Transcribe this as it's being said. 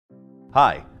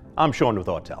Hi, I'm Sean with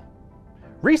Autel.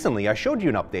 Recently, I showed you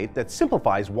an update that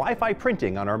simplifies Wi-Fi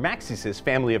printing on our MaxiSYS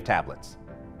family of tablets.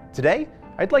 Today,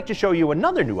 I'd like to show you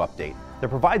another new update that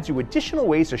provides you additional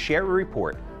ways to share a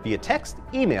report via text,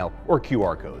 email, or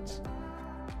QR codes.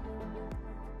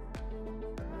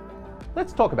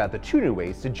 Let's talk about the two new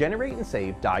ways to generate and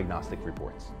save diagnostic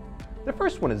reports. The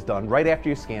first one is done right after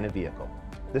you scan a vehicle.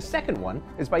 The second one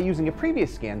is by using a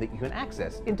previous scan that you can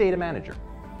access in Data Manager.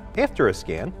 After a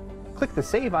scan, click the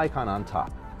Save icon on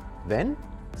top. Then,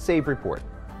 Save Report.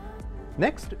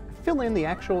 Next, fill in the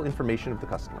actual information of the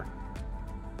customer.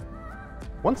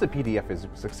 Once a PDF is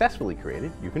successfully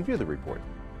created, you can view the report.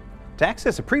 To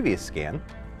access a previous scan,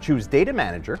 choose Data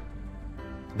Manager,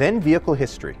 then Vehicle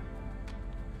History.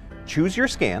 Choose your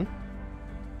scan,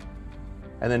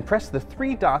 and then press the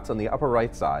three dots on the upper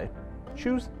right side.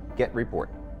 Choose Get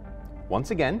Report. Once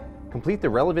again, complete the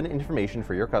relevant information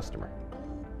for your customer.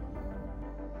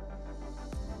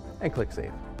 And click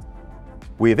Save.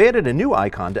 We have added a new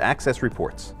icon to access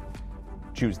reports.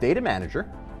 Choose Data Manager,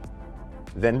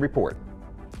 then Report.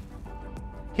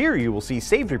 Here you will see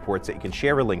saved reports that you can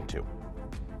share a link to.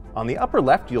 On the upper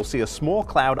left, you'll see a small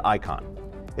cloud icon.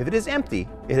 If it is empty,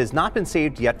 it has not been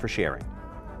saved yet for sharing.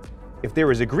 If there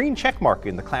is a green check mark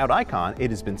in the cloud icon, it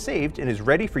has been saved and is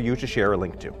ready for you to share a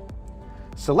link to.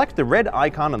 Select the red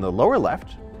icon on the lower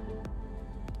left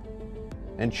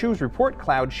and choose Report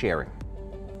Cloud Sharing.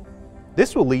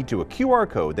 This will lead to a QR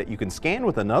code that you can scan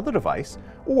with another device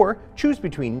or choose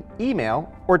between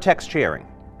email or text sharing.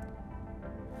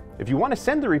 If you want to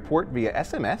send the report via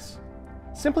SMS,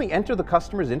 simply enter the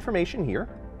customer's information here,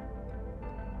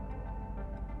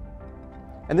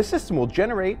 and the system will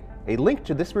generate a link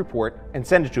to this report and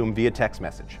send it to them via text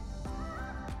message.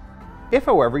 If,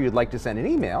 however, you'd like to send an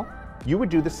email, you would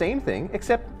do the same thing,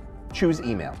 except choose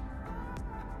Email.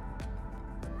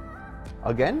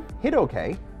 Again, hit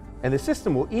OK, and the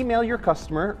system will email your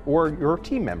customer or your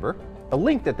team member a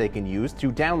link that they can use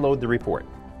to download the report.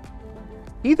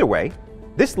 Either way,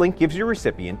 this link gives your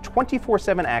recipient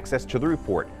 24/7 access to the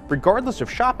report, regardless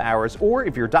of shop hours or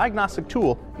if your diagnostic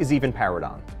tool is even powered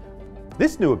on.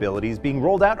 This new ability is being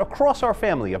rolled out across our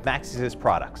family of MaxiSYS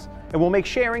products and will make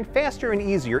sharing faster and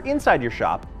easier inside your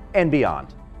shop and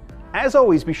beyond. As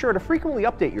always, be sure to frequently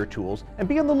update your tools and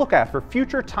be on the lookout for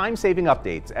future time-saving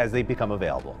updates as they become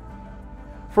available.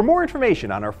 For more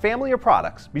information on our family of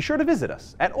products, be sure to visit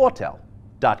us at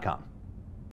autel.com.